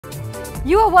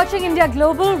You are watching India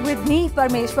Global with me,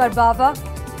 Parmeshwar Bava.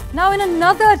 Now, in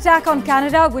another attack on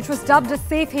Canada, which was dubbed a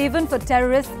safe haven for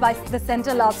terrorists by the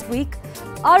centre last week,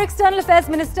 our External Affairs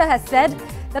Minister has said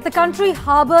that the country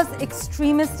harbours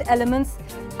extremist elements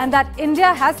and that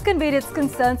India has conveyed its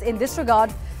concerns in this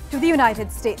regard to the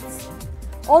United States.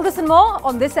 All this and more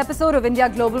on this episode of India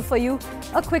Global for you.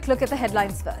 A quick look at the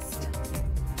headlines first.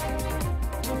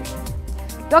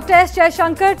 Dr. S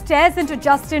Jaishankar tears into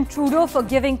Justin Trudeau for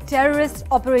giving terrorists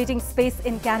operating space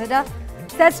in Canada,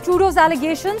 says Trudeau's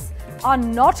allegations are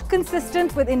not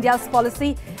consistent with India's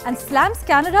policy and slams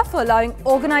Canada for allowing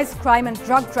organised crime and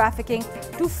drug trafficking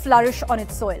to flourish on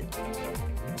its soil.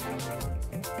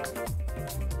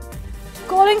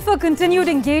 Calling for continued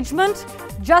engagement,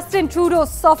 Justin Trudeau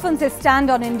softens his stand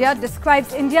on India,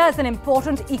 describes India as an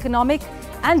important economic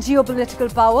and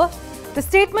geopolitical power. The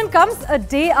statement comes a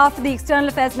day after the External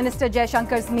Affairs Minister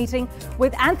Jaishankar's meeting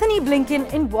with Anthony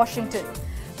Blinken in Washington.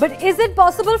 But is it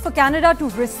possible for Canada to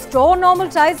restore normal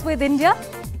ties with India?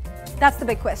 That's the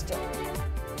big question.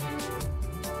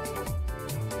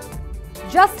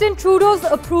 Justin Trudeau's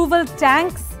approval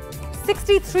tanks.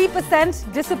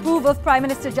 63% disapprove of Prime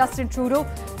Minister Justin Trudeau,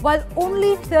 while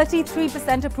only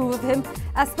 33% approve of him,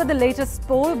 as per the latest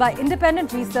poll by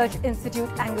independent research institute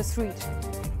Angus Reid.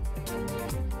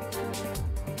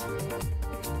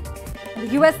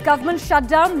 The US government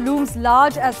shutdown looms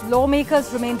large as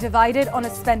lawmakers remain divided on a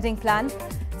spending plan.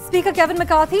 Speaker Kevin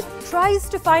McCarthy tries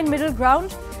to find middle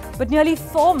ground, but nearly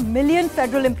 4 million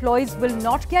federal employees will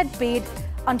not get paid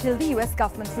until the US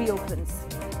government reopens.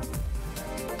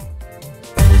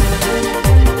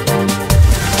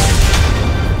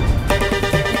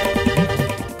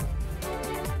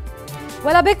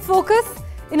 Well, a big focus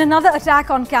in another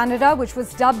attack on Canada, which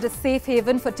was dubbed a safe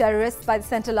haven for terrorists by the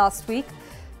centre last week.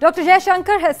 Dr.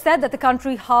 Jaishankar has said that the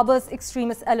country harbours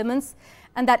extremist elements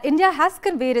and that India has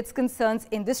conveyed its concerns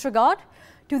in this regard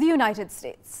to the United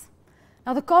States.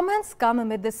 Now, the comments come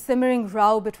amid the simmering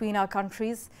row between our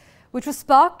countries, which was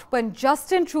sparked when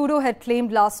Justin Trudeau had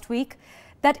claimed last week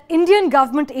that Indian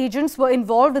government agents were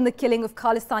involved in the killing of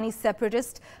Khalistani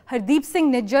separatist Hardeep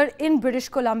Singh Nijjar in British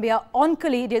Columbia on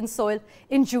Canadian soil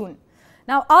in June.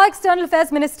 Now, our External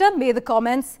Affairs Minister made the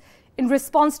comments in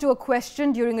response to a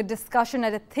question during a discussion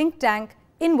at a think tank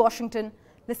in Washington.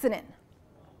 Listen in.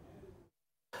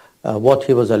 What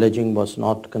he was alleging was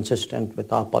not consistent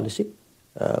with our policy,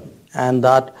 and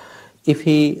that if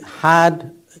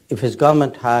his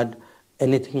government had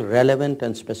anything relevant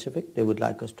and specific they would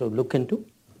like us to look into.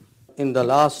 In the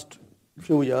last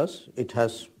few years, it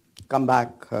has come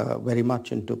back very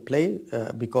much into play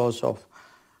because of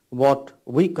what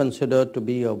we consider to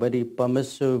be a very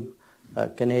permissive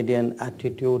Canadian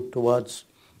attitude towards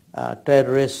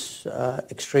terrorists,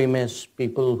 extremists,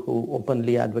 people who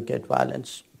openly advocate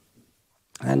violence.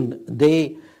 And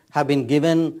they have been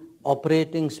given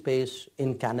operating space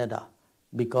in Canada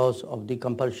because of the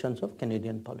compulsions of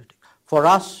Canadian politics. For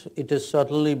us, it has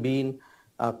certainly been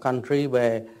a country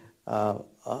where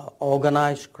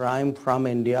organized crime from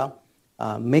India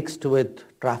mixed with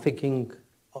trafficking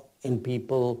in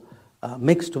people,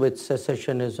 mixed with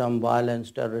secessionism,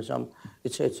 violence, terrorism.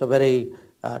 It's a very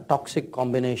toxic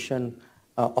combination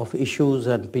of issues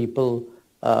and people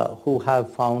who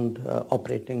have found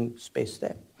operating space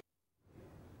there.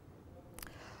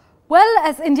 Well,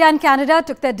 as India and Canada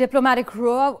took their diplomatic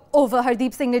row over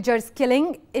Hardeep Singh Nijjar's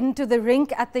killing into the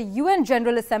rink at the UN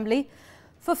General Assembly,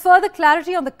 for further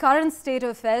clarity on the current state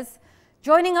of affairs,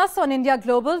 joining us on India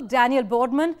Global, Daniel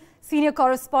Boardman, senior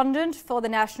correspondent for the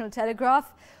National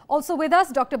Telegraph. Also with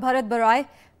us, Dr. Bharat Barai,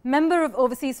 member of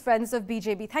Overseas Friends of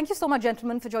BJP. Thank you so much,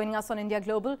 gentlemen, for joining us on India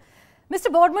Global.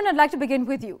 Mr. Boardman, I'd like to begin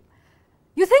with you.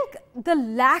 You think the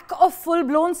lack of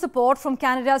full-blown support from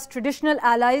Canada's traditional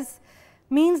allies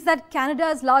means that Canada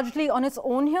is largely on its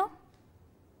own here?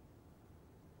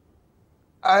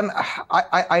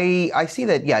 I see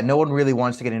that, yeah, no one really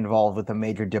wants to get involved with a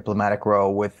major diplomatic row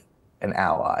with an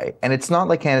ally. And it's not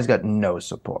like Canada's got no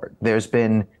support. There's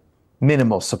been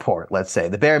minimal support, let's say.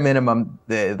 The bare minimum,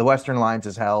 the Western Alliance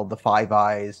has held, the Five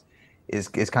Eyes is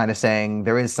kind of saying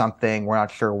there is something, we're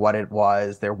not sure what it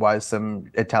was, there was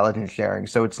some intelligence sharing.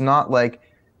 So it's not like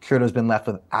Trudeau's been left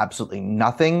with absolutely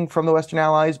nothing from the Western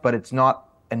allies, but it's not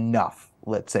enough,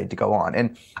 let's say, to go on.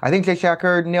 And I think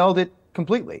Jaishankar nailed it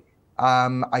completely.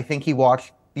 I think he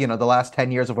watched, the last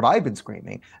 10 years of what I've been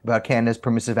screaming about Canada's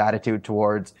permissive attitude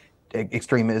towards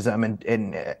extremism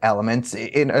and elements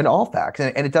in all facts.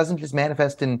 And it doesn't just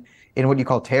manifest in what you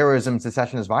call terrorism,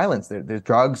 secessionist violence. There's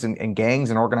drugs and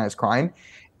gangs and organized crime.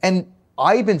 And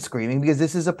I've been screaming because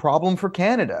this is a problem for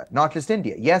Canada, not just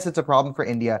India. Yes, it's a problem for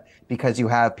India because you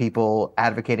have people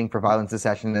advocating for violent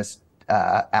secessionist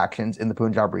actions in the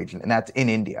Punjab region, and that's in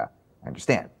India. I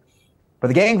understand. But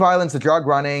the gang violence, the drug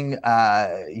running,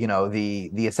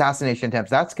 the assassination attempts,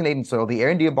 that's Canadian soil. The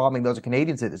Air India bombing, those are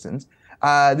Canadian citizens.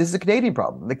 This is a Canadian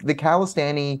problem. The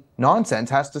Khalistani nonsense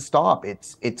has to stop.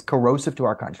 It's corrosive to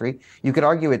our country. You could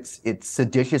argue it's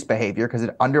seditious behavior because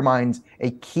it undermines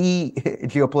a key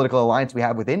geopolitical alliance we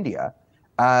have with India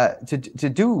to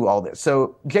do all this.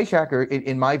 So Jaishankar,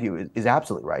 in my view, is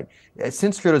absolutely right.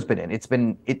 Since Trudeau's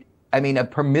been in, a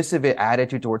permissive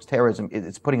attitude towards terrorism,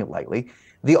 it's putting it lightly.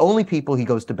 The only people he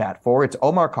goes to bat for, it's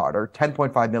Omar Carter,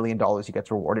 $10.5 million he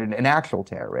gets rewarded, an actual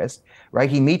terrorist,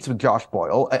 right? He meets with Josh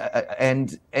Boyle,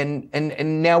 and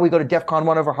now we go to DEFCON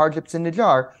 1 over hardships in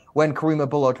Nijar when Karima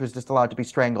Baloch was just allowed to be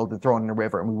strangled and thrown in a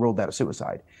river, and we ruled that a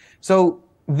suicide. So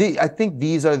I think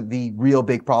these are the real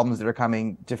big problems that are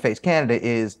coming to face Canada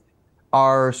is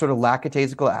our sort of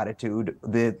lackadaisical attitude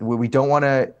that we don't want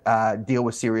to deal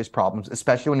with serious problems,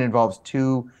 especially when it involves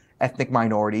two ethnic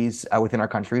minorities within our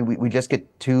country. We just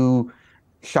get too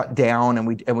shut down, and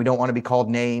we don't want to be called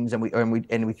names, and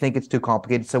we think it's too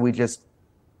complicated, so we just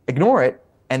ignore it.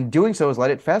 And doing so has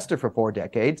let it fester for 4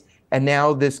 decades. And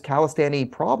now this Khalistani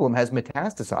problem has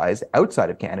metastasized outside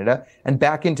of Canada and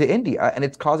back into India, and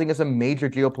it's causing us a major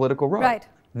geopolitical row. Right.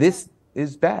 This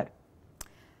is bad.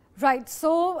 Right.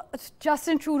 So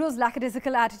Justin Trudeau's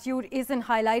lackadaisical attitude is in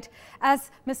highlight, as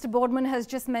Mr. Boardman has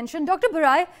just mentioned. Dr.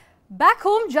 Barai, back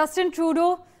home, Justin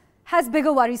Trudeau has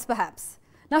bigger worries, perhaps.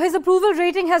 Now, his approval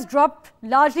rating has dropped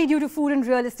largely due to food and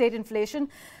real estate inflation.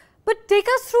 But take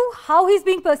us through how he's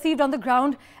being perceived on the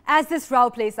ground as this row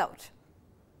plays out.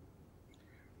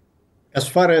 As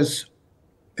far as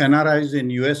NRIs in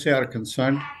USA are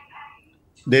concerned,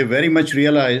 they very much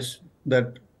realize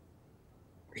that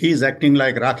he's acting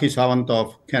like Rakhi Sawant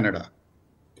of Canada.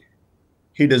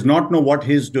 He does not know what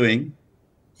he's doing.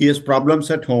 He has problems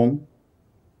at home.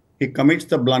 He commits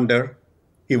the blunder.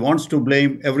 He wants to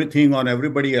blame everything on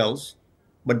everybody else.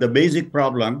 But the basic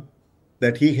problem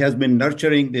that he has been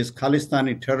nurturing this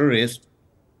Khalistani terrorist,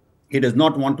 he does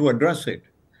not want to address it.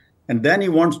 And then he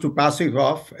wants to pass it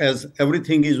off as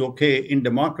everything is okay in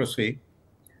democracy.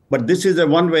 But this is a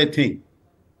one-way thing.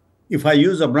 If I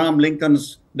use Abraham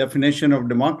Lincoln's definition of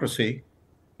democracy,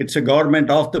 it's a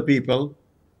government of the people,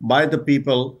 by the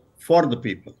people, for the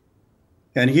people.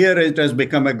 And here it has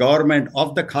become a government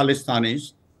of the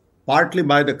Khalistanis, partly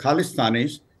by the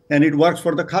Khalistanis, and it works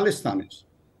for the Khalistanis.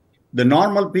 The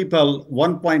normal people,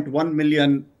 1.1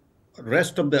 million,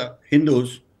 rest of the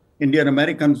Hindus, Indian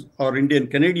Americans or Indian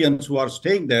Canadians who are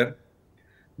staying there,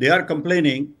 they are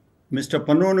complaining. Mr.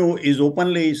 Panunu is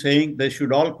openly saying they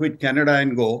should all quit Canada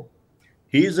and go.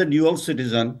 He is a dual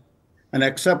citizen, and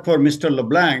except for Mr.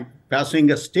 LeBlanc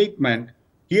passing a statement,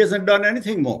 he hasn't done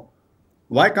anything more.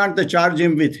 Why can't they charge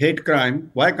him with hate crime?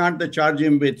 Why can't they charge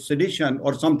him with sedition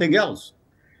or something else?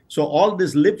 So all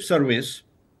this lip service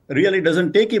really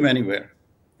doesn't take him anywhere,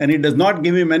 and it does not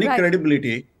give him any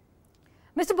credibility.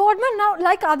 Mr. Boardman, now,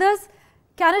 like others,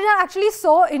 Canada actually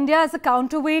saw India as a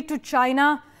counterweight to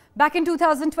China back in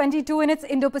 2022 in its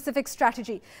Indo-Pacific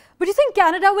strategy. But do you think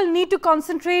Canada will need to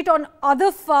concentrate on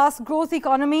other fast growth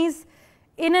economies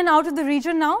in and out of the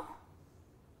region now?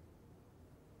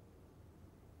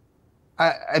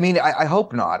 I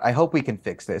hope not. I hope we can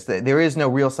fix this. There is no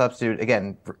real substitute.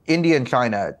 Again, for India and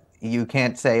China, you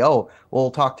can't say, oh,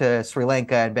 we'll talk to Sri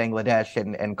Lanka and Bangladesh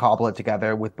and cobble it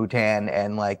together with Bhutan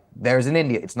and like there's an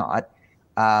India. It's not.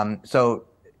 So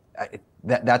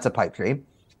that's a pipe dream.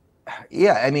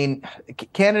 Yeah, I mean,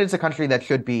 Canada is a country that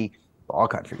should be, all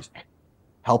countries,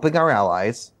 helping our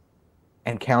allies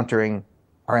and countering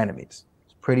our enemies.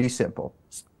 It's pretty simple.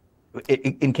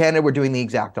 In Canada, we're doing the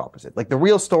exact opposite. Like the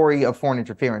real story of foreign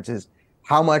interference is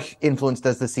how much influence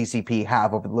does the CCP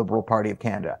have over the Liberal Party of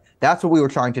Canada? That's what we were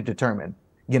trying to determine,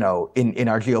 in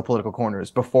our geopolitical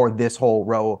corners before this whole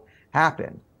row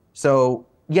happened. So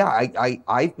yeah,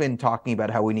 I've been talking about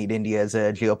how we need India as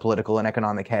a geopolitical and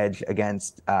economic hedge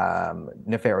against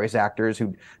nefarious actors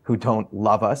who don't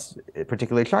love us,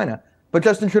 particularly China. But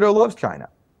Justin Trudeau loves China,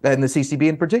 and the CCP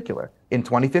in particular. In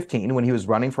 2015, when he was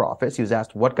running for office, he was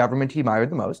asked what government he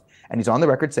admired the most, and he's on the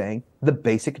record saying the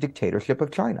basic dictatorship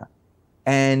of China.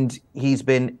 And he's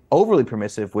been overly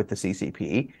permissive with the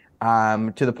CCP,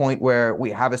 to the point where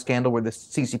we have a scandal where the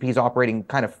CCP is operating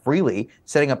kind of freely,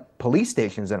 setting up police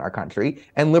stations in our country,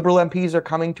 and Liberal MPs are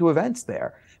coming to events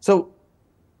there. So,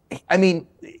 I mean,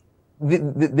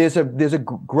 there's a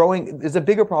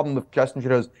bigger problem with Justin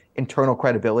Trudeau's internal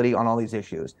credibility on all these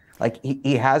issues. Like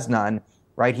he has none,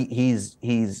 right? He's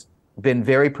been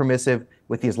very permissive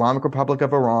with the Islamic Republic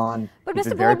of Iran. But He's Mr.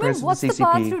 been very Boardman, permissive what's with the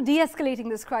CCP. path to de-escalating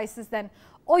this crisis then?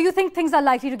 Or you think things are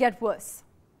likely to get worse?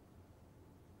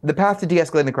 The path to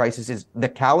de-escalating the crisis is the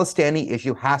Khalistani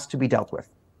issue has to be dealt with.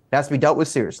 It has to be dealt with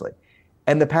seriously.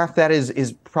 And the path that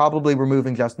is probably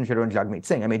removing Justin Trudeau and Jagmeet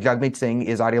Singh. I mean, Jagmeet Singh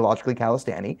is ideologically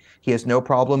Khalistani. He has no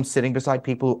problem sitting beside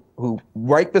people who,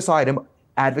 right beside him,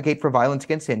 advocate for violence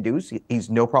against Hindus. He's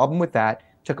no problem with that.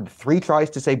 Took him 3 tries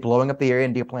to say blowing up the Air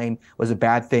India plane was a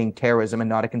bad thing, terrorism, and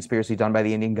not a conspiracy done by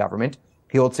the Indian government.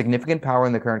 He holds significant power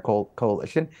in the current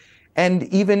coalition. And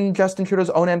even Justin Trudeau's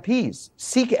own MPs,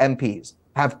 Sikh MPs,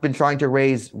 have been trying to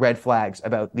raise red flags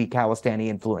about the Khalistani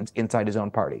influence inside his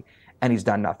own party, and he's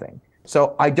done nothing.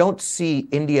 So I don't see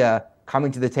India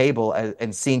coming to the table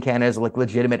and seeing Canada as a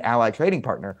legitimate allied trading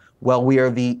partner. Well, we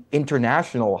are the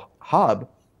international hub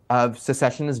of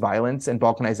secessionist violence and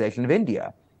balkanization of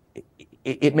India.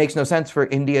 It makes no sense for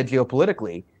India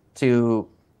geopolitically to,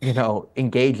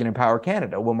 engage and empower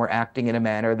Canada when we're acting in a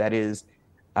manner that is,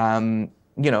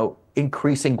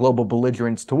 increasing global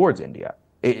belligerence towards India.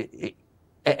 And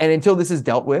until this is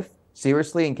dealt with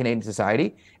seriously in Canadian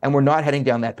society, and we're not heading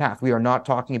down that path. We are not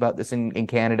talking about this in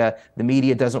Canada. The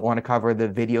media doesn't want to cover the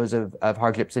videos of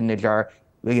Harjit Singh Nijjar,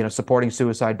 supporting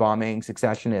suicide bombings,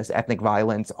 secessionists, ethnic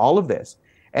violence, all of this.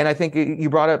 And I think you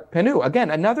brought up Penu,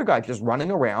 again, another guy just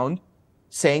running around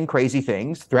saying crazy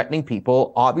things, threatening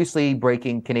people, obviously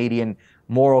breaking Canadian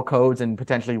moral codes and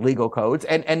potentially legal codes,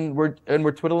 and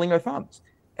we're twiddling our thumbs.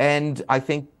 And I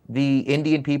think the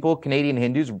Indian people, Canadian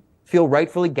Hindus, feel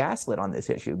rightfully gaslit on this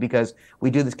issue because we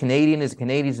do this Canadian is a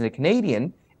Canadian is a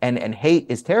Canadian, and hate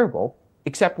is terrible,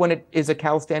 except when it is a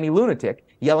Khalistani lunatic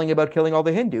yelling about killing all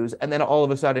the Hindus, and then all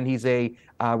of a sudden he's a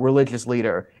religious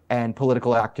leader and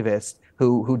political activist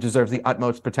who deserves the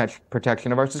utmost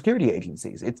protection of our security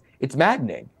agencies. It's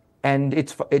maddening, and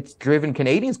it's driven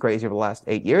Canadians crazy over the last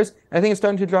 8 years. And I think it's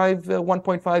starting to drive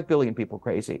 1.5 billion people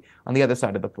crazy on the other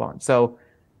side of the pond. So,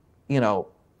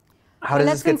 how does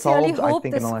this get solved? I hope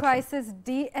this crisis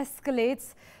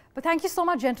de-escalates. But thank you so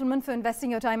much, gentlemen, for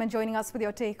investing your time and joining us with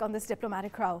your take on this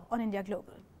diplomatic row on India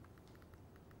Global.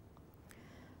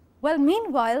 Well,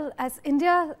 meanwhile, as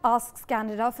India asks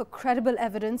Canada for credible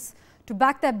evidence to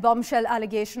back their bombshell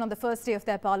allegation on the first day of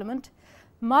their parliament,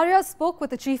 Maria spoke with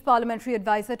the chief parliamentary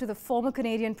advisor to the former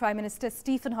Canadian Prime Minister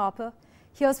Stephen Harper.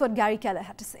 Here's what Gary Keller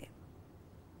had to say.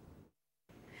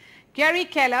 Gary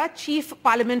Keller, Chief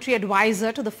Parliamentary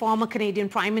Advisor to the former Canadian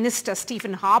Prime Minister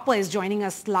Stephen Harper, is joining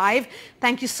us live.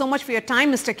 Thank you so much for your time,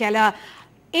 Mr. Keller.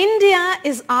 India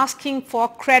is asking for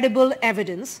credible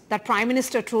evidence that Prime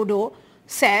Minister Trudeau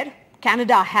said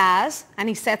Canada has, and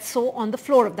he said so on the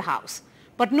floor of the House.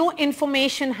 But no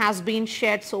information has been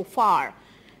shared so far.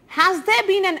 Has there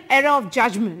been an error of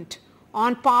judgment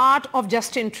on part of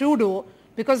Justin Trudeau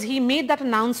because he made that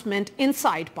announcement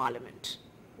inside Parliament?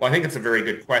 Well, I think it's a very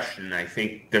good question. I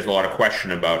think there's a lot of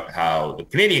question about how the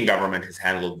Canadian government has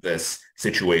handled this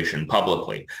situation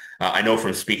publicly. I know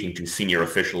from speaking to senior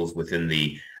officials within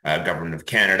the government of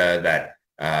Canada that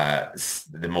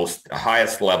the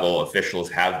highest level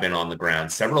officials have been on the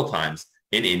ground several times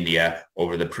in India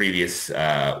over the previous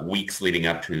weeks leading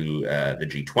up to the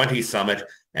G20 summit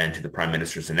and to the Prime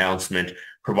Minister's announcement,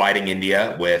 providing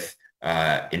India with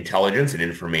intelligence and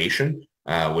information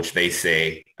which they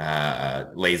say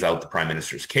lays out the Prime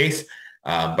Minister's case.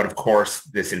 But of course,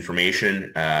 this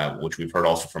information, which we've heard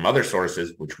also from other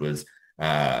sources, which was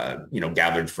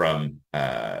gathered from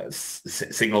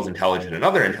signals intelligence and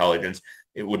other intelligence,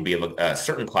 it would be of a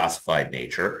certain classified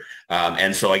nature.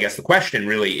 And so I guess the question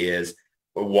really is,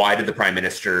 why did the Prime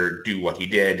Minister do what he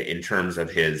did in terms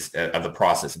of the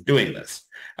process of doing this?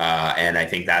 And I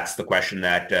think that's the question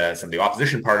that some of the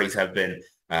opposition parties have been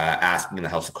asking in the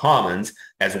House of Commons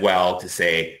as well, to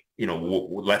say,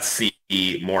 let's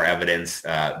see more evidence,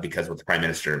 because what the Prime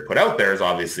Minister put out there is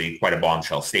obviously quite a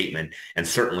bombshell statement and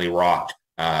certainly rocked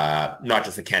not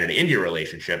just the Canada-India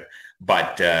relationship,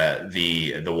 but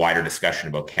the wider discussion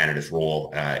about Canada's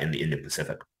role in the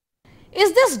Indo-Pacific.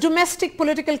 Is this domestic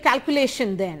political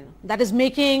calculation then that is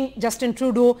making Justin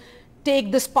Trudeau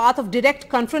take this path of direct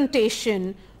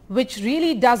confrontation, which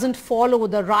really doesn't follow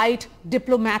the right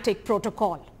diplomatic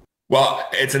protocol? Well,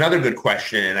 it's another good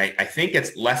question, and I think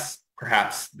it's less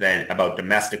perhaps than about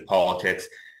domestic politics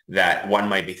that one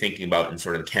might be thinking about in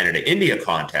sort of the Canada-India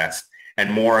context,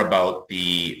 and more about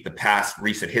the past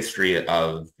recent history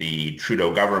of the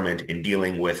Trudeau government in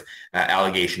dealing with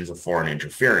allegations of foreign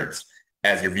interference.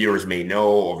 As your viewers may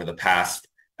know, over the past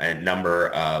number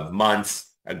of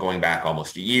months, going back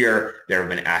almost a year. There have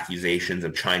been accusations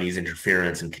of Chinese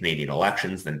interference in Canadian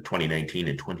elections, the 2019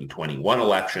 and 2021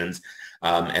 elections.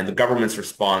 And the government's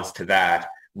response to that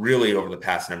really over the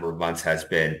past number of months has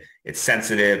been, it's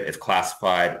sensitive, it's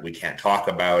classified, we can't talk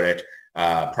about it.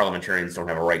 Parliamentarians don't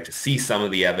have a right to see some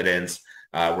of the evidence.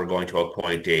 We're going to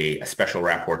appoint a special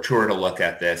rapporteur to look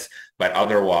at this, but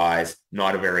otherwise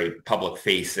not a very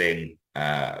public-facing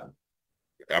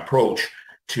approach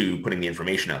to putting the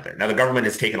information out there. Now, the government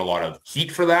has taken a lot of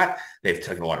heat for that. They've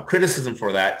taken a lot of criticism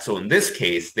for that. So in this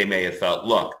case, they may have felt,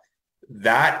 look,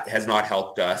 that has not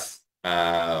helped us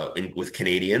with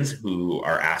Canadians who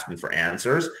are asking for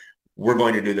answers. We're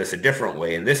going to do this a different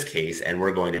way in this case, and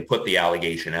we're going to put the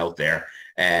allegation out there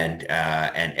and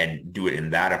do it in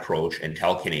that approach and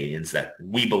tell Canadians that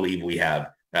we believe we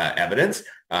have evidence,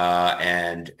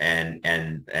 and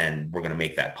we're going to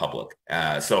make that public.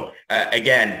 So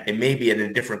again, it may be in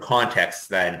a different context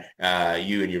than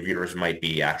you and your viewers might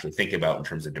be actually thinking about in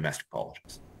terms of domestic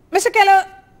politics. Mr. Keller,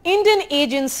 Indian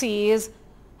agencies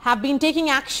have been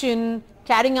taking action,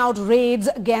 carrying out raids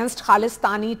against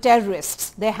Khalistani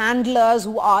terrorists, their handlers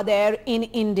who are there in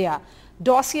India.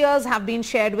 Dossiers have been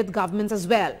shared with governments as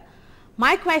well.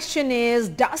 My question is,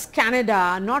 does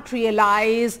Canada not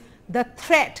realize the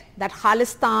threat that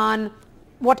Khalistan,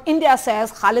 what India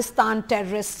says Khalistan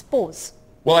terrorists pose?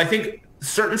 Well, I think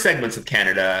certain segments of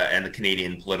Canada and the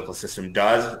Canadian political system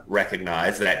does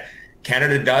recognize that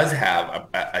Canada does have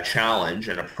a challenge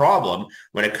and a problem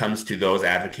when it comes to those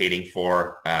advocating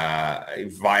for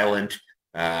violent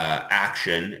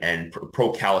action and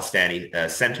pro-Khalistani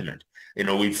sentiment. You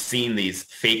know, we've seen these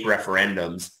fake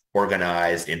referendums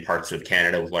organized in parts of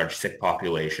Canada with large Sikh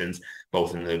populations,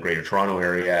 both in the Greater Toronto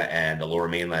area and the Lower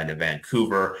Mainland of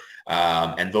Vancouver.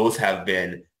 And those have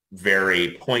been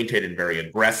very pointed and very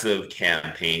aggressive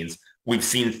campaigns. We've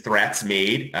seen threats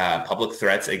made, public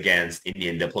threats against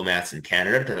Indian diplomats in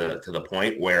Canada to the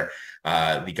point where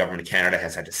the government of Canada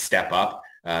has had to step up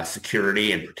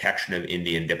security and protection of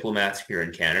Indian diplomats here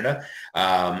in Canada.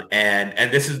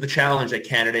 And this is the challenge that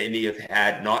Canada and India have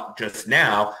had, not just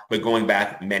now, but going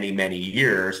back many, many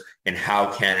years in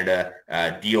how Canada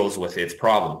deals with its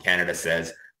problem. Canada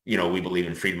says, you know, we believe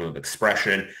in freedom of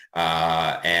expression,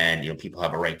 and, you know, people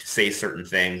have a right to say certain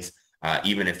things.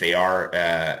 Even if they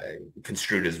are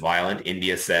construed as violent.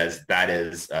 India says that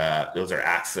is those are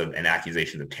acts of and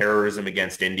accusations of terrorism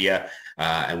against India,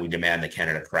 and we demand that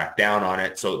Canada crack down on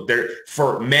it. So there,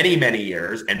 for many, many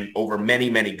years and over many,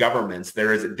 many governments,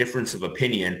 there is a difference of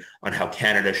opinion on how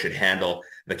Canada should handle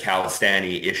the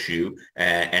Khalistani issue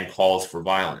and calls for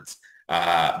violence.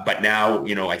 But now,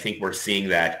 you know, I think we're seeing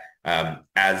that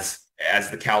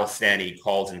as the Khalistani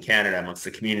calls in Canada amongst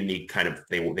the community kind of,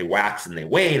 they wax and they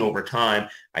wane over time.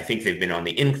 I think they've been on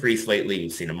the increase lately.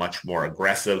 We've seen a much more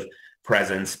aggressive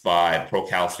presence by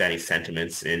pro-Khalistani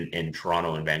sentiments in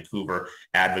Toronto and Vancouver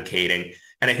advocating.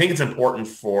 And I think it's important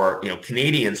for, you know,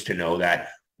 Canadians to know that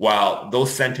while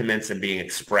those sentiments are being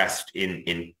expressed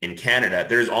in Canada,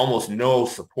 there's almost no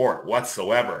support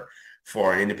whatsoever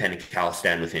for an independent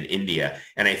Khalistan within India.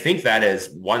 And I think that is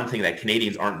one thing that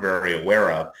Canadians aren't very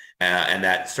aware of, and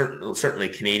that certainly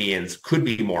Canadians could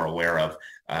be more aware of,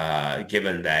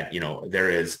 given that, you know, there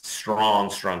is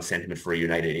strong sentiment for a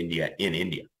united India in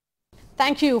India.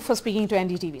 Thank you for speaking to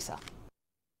NDTV, sir.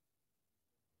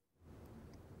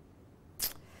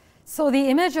 So the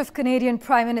image of Canadian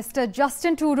Prime Minister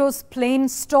Justin Trudeau's plane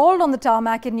stalled on the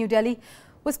tarmac in New Delhi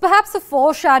was perhaps a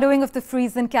foreshadowing of the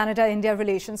freeze in Canada-India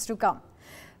relations to come.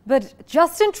 But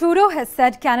Justin Trudeau has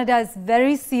said Canada is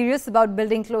very serious about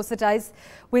building closer ties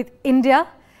with India,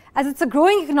 as it's a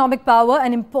growing economic power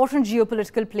and important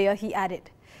geopolitical player, he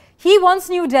added. He wants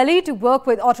New Delhi to work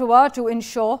with Ottawa to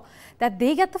ensure that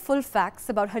they get the full facts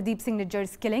about Hardeep Singh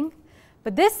Nijjar's killing.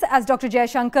 But this, as Dr.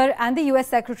 Jaishankar and the US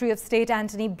Secretary of State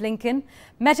Antony Blinken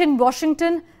met in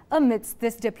Washington amidst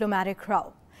this diplomatic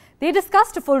row. They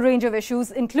discussed a full range of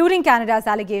issues, including Canada's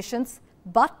allegations,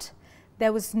 but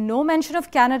there was no mention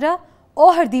of Canada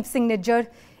or Hardeep Singh Nijjar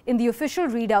in the official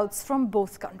readouts from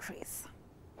both countries.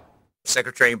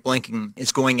 Secretary Blinken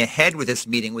is going ahead with this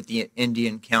meeting with the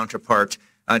Indian counterpart,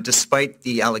 despite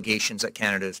the allegations that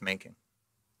Canada is making.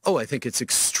 Oh, I think it's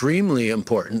extremely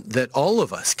important that all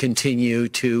of us continue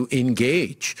to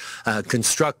engage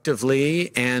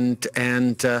constructively and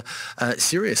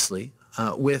seriously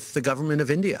with the government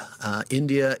of India.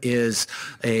 India is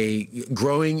a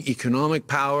growing economic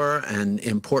power and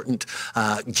important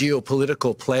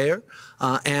geopolitical player.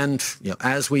 And you know,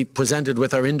 as we presented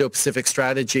with our Indo-Pacific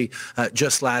strategy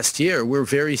just last year, we're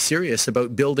very serious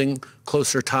about building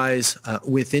closer ties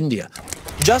with India.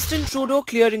 Justin Trudeau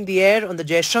clearing the air on the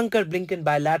Jaishankar-Blinken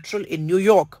bilateral in New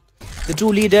York. The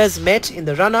two leaders met in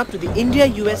the run-up to the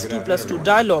India-US 2+2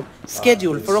 dialogue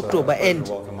scheduled for October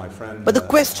end. But the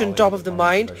question top of the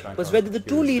mind was whether the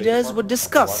two leaders would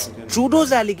discuss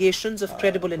Trudeau's allegations of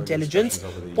credible intelligence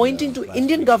pointing to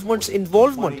Indian government's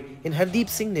involvement in Hardeep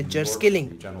Singh Nijjar's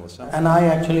killing. And I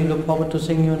actually look forward to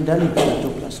seeing you in Delhi for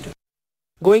the 2+2.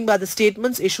 Going by the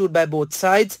statements issued by both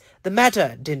sides, the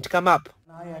matter didn't come up.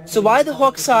 So why the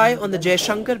hawk's eye on the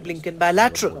Jaishankar-Blinken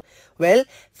bilateral? Well,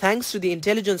 thanks to the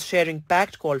intelligence sharing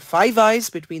pact called Five Eyes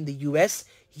between the US,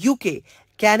 UK,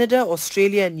 Canada,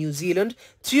 Australia and New Zealand,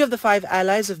 3 of the 5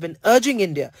 allies have been urging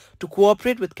India to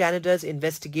cooperate with Canada's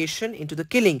investigation into the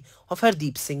killing of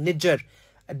Hardeep Singh Nijjar,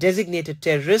 a designated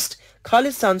terrorist,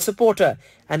 Khalistan supporter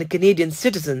and a Canadian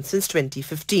citizen since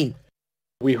 2015.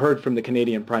 We heard from the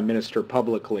Canadian Prime Minister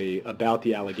publicly about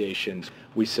the allegations.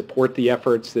 We support the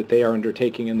efforts that they are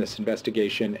undertaking in this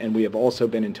investigation, and we have also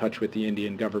been in touch with the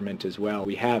Indian government as well.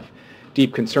 We have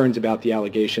deep concerns about the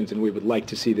allegations, and we would like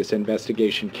to see this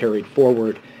investigation carried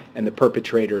forward and the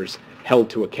perpetrators held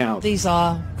to account. These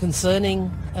are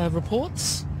concerning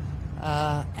reports,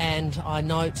 and I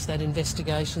note that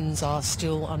investigations are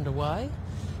still underway.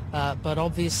 But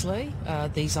obviously,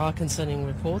 these are concerning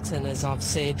reports, and as I've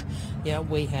said,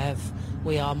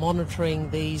 we are monitoring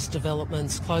these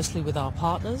developments closely with our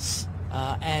partners,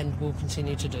 and will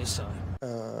continue to do so.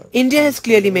 India has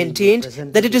clearly maintained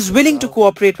that it is willing to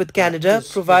cooperate with Canada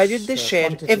provided they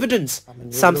share evidence,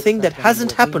 something that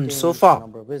hasn't happened so far.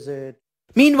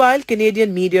 Meanwhile,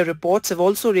 Canadian media reports have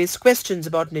also raised questions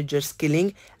about Nijjar's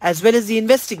killing as well as the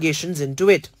investigations into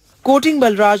it. Quoting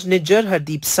Balraj Nijjar,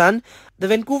 Hardeep's son, the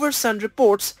Vancouver Sun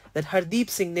reports that Hardeep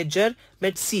Singh Nijjar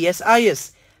met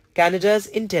CSIS, Canada's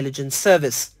intelligence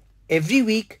service, every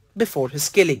week before his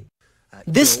killing.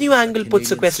 This new angle puts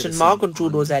a question mark on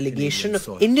Trudeau's allegation of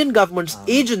Indian government's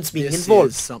agents being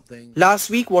involved.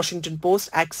 Last week, Washington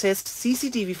Post accessed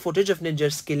CCTV footage of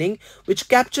Nijjar's killing, which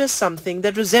captures something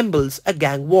that resembles a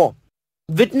gang war.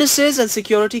 Witnesses and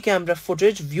security camera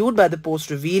footage viewed by the Post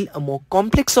reveal a more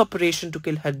complex operation to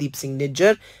kill Hardeep Singh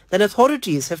Nijjar than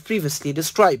authorities have previously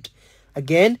described,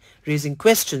 again raising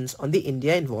questions on the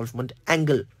India involvement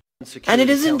angle. And it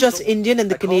isn't just Indian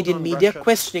and the Canadian media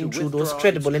questioning Trudeau's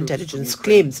credible intelligence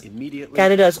claims.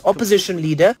 Canada's opposition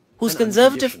leader, whose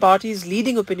Conservative Party's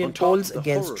leading opinion polls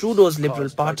against Trudeau's Liberal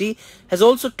Party, has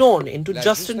also torn into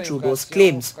Justin Trudeau's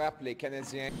claims. I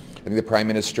think the Prime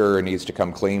Minister needs to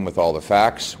come clean with all the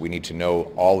facts. We need to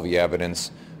know all the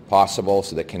evidence possible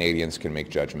so that Canadians can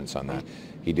make judgments on that.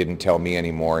 He didn't tell me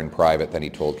any more in private than he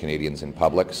told Canadians in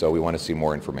public, so we want to see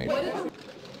more information.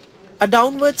 A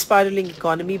downward spiraling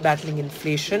economy battling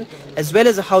inflation as well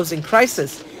as a housing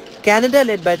crisis, Canada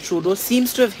led by Trudeau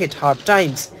seems to have hit hard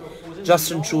times.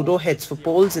 Justin Trudeau heads for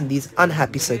polls in these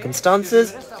unhappy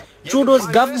circumstances. Trudeau's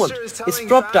government is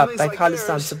propped up by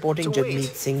Khalistan supporting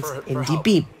Jagmeet Singh's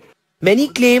NDP. Many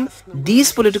claim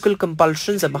these political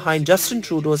compulsions are behind Justin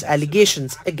Trudeau's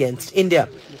allegations against India.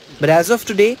 But as of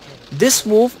today, this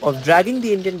move of dragging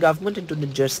the Indian government into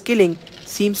Nijjar's killing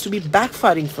seems to be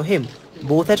backfiring for him,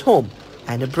 both at home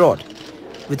and abroad.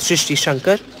 With Shrishti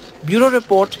Shankar, Bureau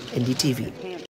Report, NDTV.